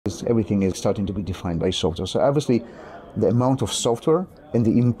Everything is starting to be defined by software. So obviously, the amount of software and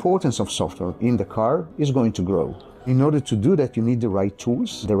the importance of software in the car is going to grow. In order to do that, you need the right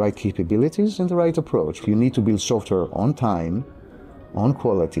tools, the right capabilities, and the right approach. You need to build software on time, on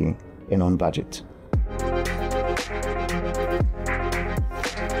quality, and on budget.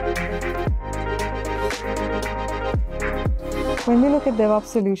 When we look at DevOps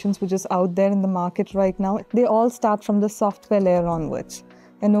solutions, which is out there in the market right now, they all start from the software layer onwards.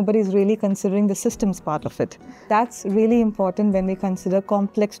 And nobody's really considering the systems part of it. That's really important when we consider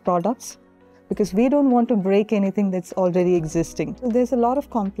complex products, because we don't want to break anything that's already existing. So there's a lot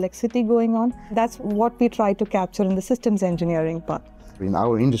of complexity going on. That's what we try to capture in the systems engineering part. In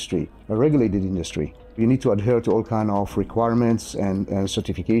our industry, a regulated industry, you need to adhere to all kinds of requirements and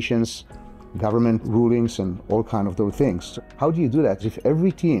certifications, government rulings, and all kinds of those things. How do you do that? If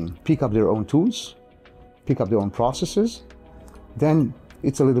every team pick up their own tools, pick up their own processes, then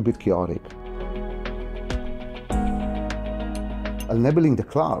it's a little bit chaotic. Enabling the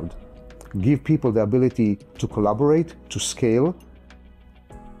cloud give people the ability to collaborate, to scale,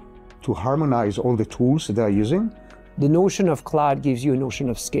 to harmonize all the tools that they're using. The notion of cloud gives you a notion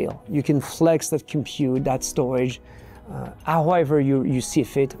of scale. You can flex that compute, that storage, however you see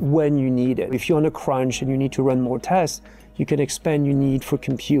fit, when you need it. If you're on a crunch and you need to run more tests, you can expand your need for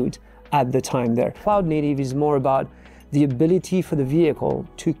compute at the time there. Cloud native is more about the ability for the vehicle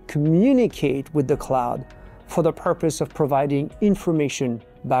to communicate with the cloud for the purpose of providing information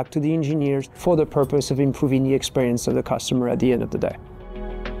back to the engineers for the purpose of improving the experience of the customer at the end of the day.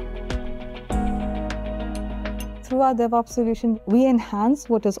 Through our DevOps solution, we enhance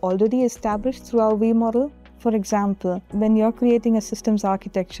what is already established through our V model. For example, when you're creating a systems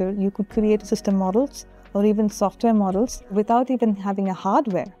architecture, you could create system models or even software models without even having a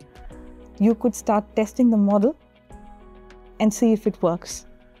hardware. You could start testing the model and see if it works.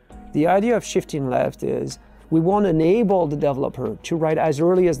 The idea of shifting left is we want to enable the developer to write as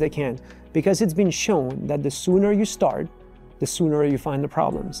early as they can, because it's been shown that the sooner you start, the sooner you find the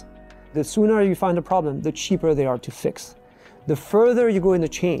problems. The sooner you find a problem, the cheaper they are to fix. The further you go in the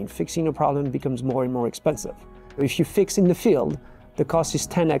chain, fixing a problem becomes more and more expensive. If you fix in the field, the cost is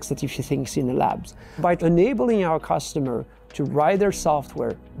 10x that if you fix in the labs. By enabling our customer to write their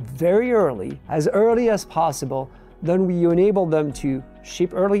software very early, as early as possible, then we enable them to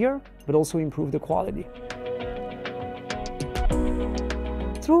ship earlier, but also improve the quality.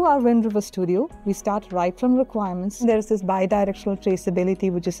 Through our Wind River Studio, we start right from requirements. There's this bidirectional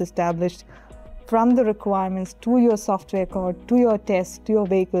traceability which is established from the requirements to your software code, to your tests, to your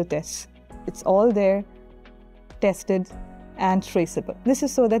vehicle tests. It's all there, tested, and traceable. This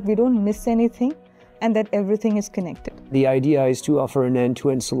is so that we don't miss anything and that everything is connected. The idea is to offer an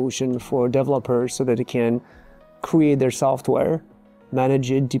end-to-end solution for developers so that they can create their software, manage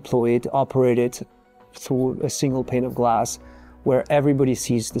it, deploy it, operate it through a single pane of glass where everybody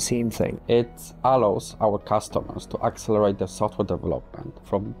sees the same thing. It allows our customers to accelerate their software development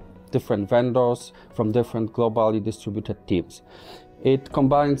from different vendors, from different globally distributed teams. It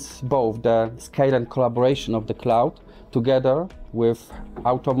combines both the scale and collaboration of the cloud together with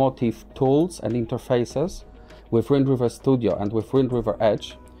automotive tools and interfaces. With Wind River Studio and with Wind River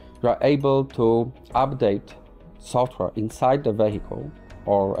Edge, you are able to update software inside the vehicle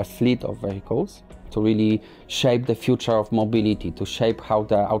or a fleet of vehicles to really shape the future of mobility, to shape how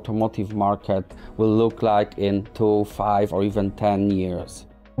the automotive market will look like in 2, 5, or even 10 years.